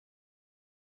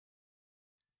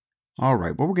All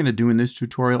right, what we're going to do in this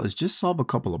tutorial is just solve a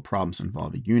couple of problems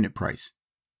involving unit price.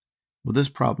 Well, this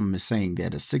problem is saying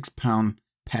that a 6-pound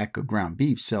pack of ground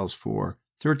beef sells for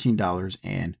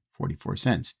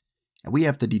 $13.44, and we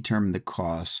have to determine the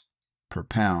cost per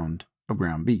pound of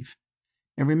ground beef.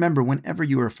 And remember, whenever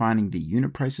you are finding the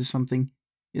unit price of something,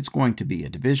 it's going to be a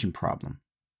division problem.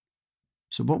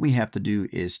 So what we have to do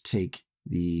is take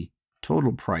the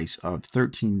total price of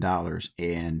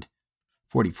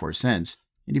 $13.44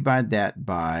 and divide that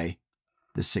by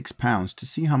the 6 pounds to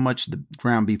see how much the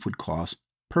ground beef would cost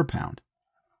per pound.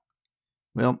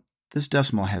 Well, this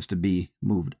decimal has to be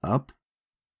moved up,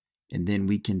 and then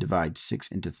we can divide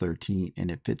 6 into 13,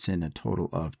 and it fits in a total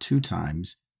of 2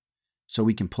 times. So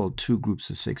we can pull 2 groups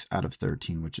of 6 out of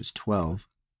 13, which is 12,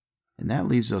 and that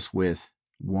leaves us with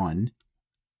 1.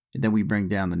 And then we bring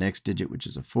down the next digit, which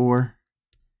is a 4,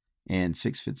 and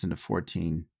 6 fits into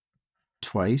 14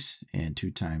 twice, and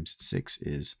 2 times 6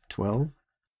 is 12,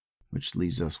 which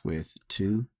leaves us with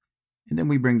 2. And then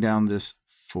we bring down this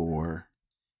 4,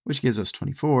 which gives us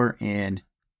 24, and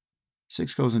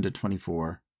 6 goes into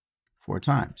 24 4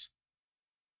 times.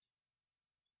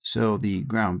 So the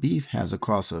ground beef has a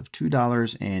cost of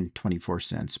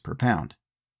 $2.24 per pound.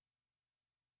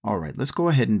 All right, let's go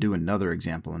ahead and do another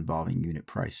example involving unit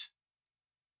price.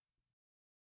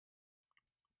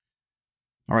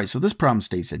 All right, so this problem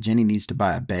states that Jenny needs to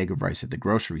buy a bag of rice at the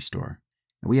grocery store,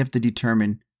 and we have to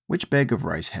determine which bag of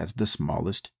rice has the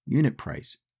smallest unit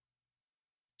price.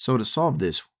 So to solve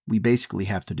this, we basically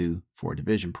have to do 4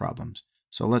 division problems.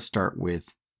 So let's start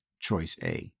with choice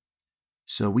A.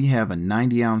 So we have a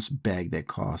 90-ounce bag that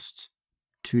costs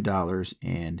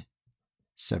 $2.79.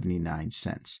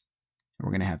 And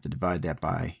we're going to have to divide that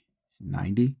by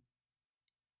 90.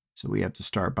 So we have to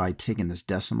start by taking this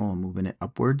decimal and moving it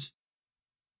upwards.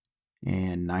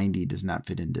 And 90 does not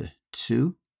fit into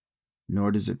 2,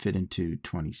 nor does it fit into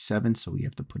 27. So we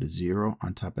have to put a 0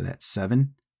 on top of that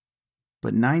 7.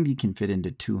 But 90 can fit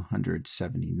into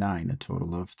 279, a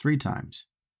total of 3 times.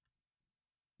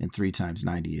 And 3 times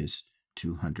 90 is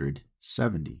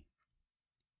 270.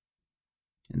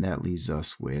 And that leaves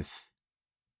us with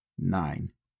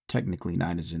 9. Technically,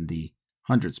 9 is in the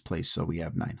hundreds place, so we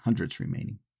have 9 hundredths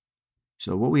remaining.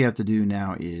 So what we have to do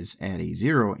now is add a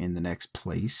 0 in the next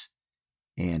place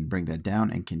and bring that down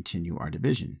and continue our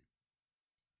division.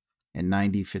 And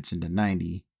 90 fits into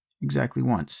 90 exactly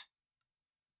once.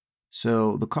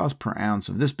 So the cost per ounce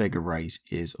of this bag of rice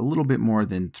is a little bit more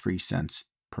than 3 cents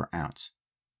per ounce.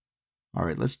 All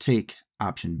right, let's take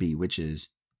option B, which is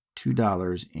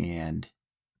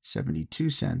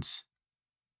 $2.72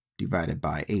 divided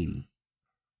by 80.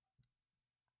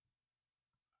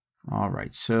 All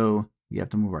right, so we have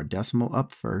to move our decimal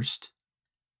up first,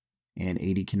 and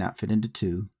 80 cannot fit into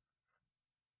 2,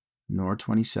 nor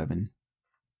 27,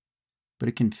 but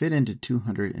it can fit into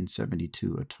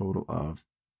 272, a total of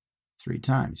 3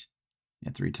 times.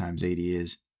 And 3 times 80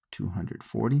 is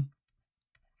 240.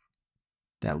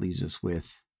 That leaves us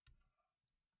with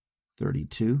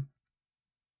 32.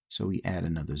 So we add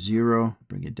another 0,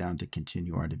 bring it down to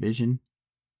continue our division.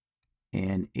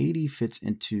 And 80 fits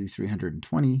into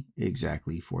 320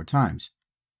 exactly 4 times.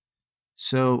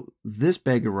 So this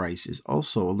bag of rice is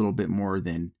also a little bit more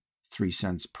than 3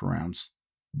 cents per ounce,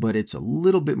 but it's a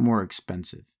little bit more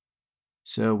expensive.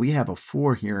 So we have a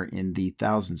 4 here in the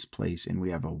thousands place, and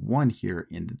we have a 1 here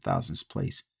in the thousands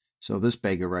place. So this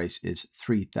bag of rice is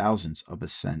 3 thousandths of a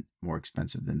cent more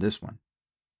expensive than this one.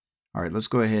 All right, let's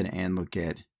go ahead and look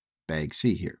at bag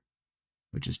C here,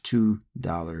 which is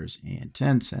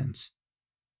 $2.10.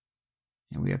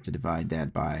 And we have to divide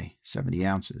that by 70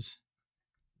 ounces.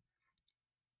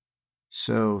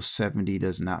 So 70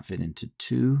 does not fit into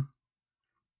 2,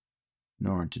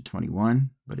 nor into 21,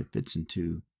 but it fits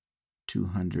into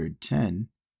 210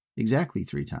 exactly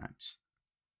 3 times.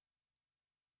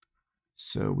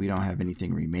 So we don't have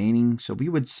anything remaining. So we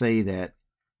would say that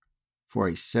for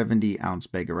a 70-ounce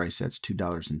bag of rice, that's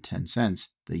 $2.10.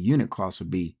 The unit cost would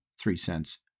be 3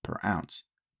 cents per ounce.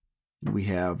 And we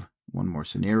have one more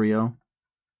scenario.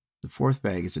 The 4th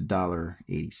bag is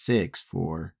 $1.86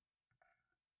 for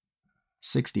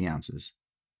 60 ounces.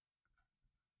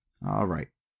 All right.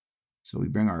 So we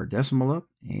bring our decimal up,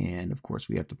 and of course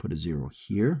we have to put a 0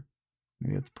 here.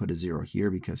 We have to put a 0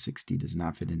 here because 60 does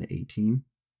not fit into 18.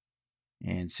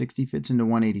 And 60 fits into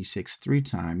 186 3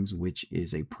 times, which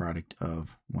is a product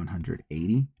of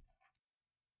 180.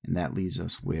 And that leaves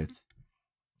us with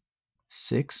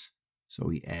 6. So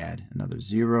we add another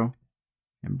 0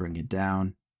 and bring it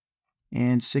down.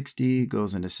 And 60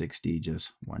 goes into 60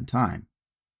 just 1 time.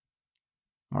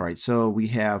 All right, so we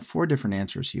have 4 different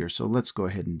answers here. So let's go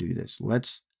ahead and do this.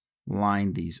 Let's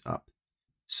line these up.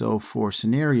 So for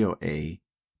scenario A,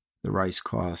 the rice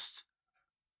costs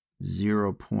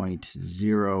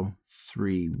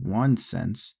 0.031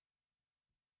 cents.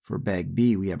 For bag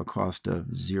B, we have a cost of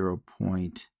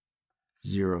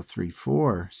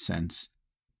 0.034 cents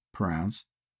per ounce.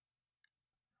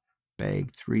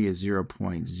 Bag 3 is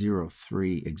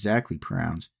 0.03 exactly per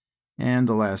ounce. And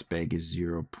the last bag is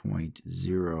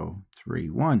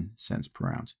 0.031 cents per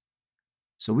ounce.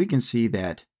 So we can see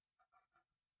that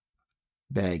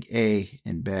bag A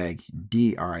and bag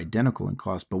D are identical in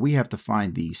cost, but we have to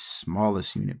find the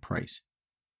smallest unit price.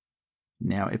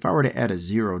 Now, if I were to add a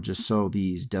 0 just so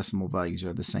these decimal values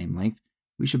are the same length,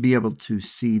 we should be able to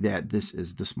see that this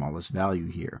is the smallest value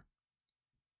here.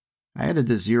 I added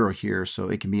the 0 here so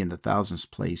it can be in the thousands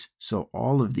place, so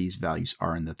all of these values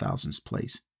are in the thousands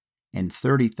place. And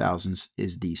 30 thousandths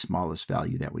is the smallest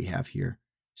value that we have here.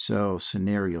 So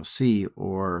scenario C,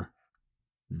 or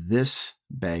this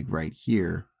bag right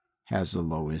here, has the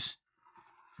lowest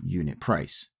unit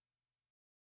price.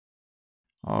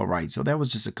 All right, so that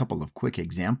was just a couple of quick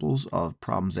examples of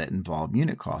problems that involve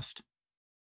unit cost.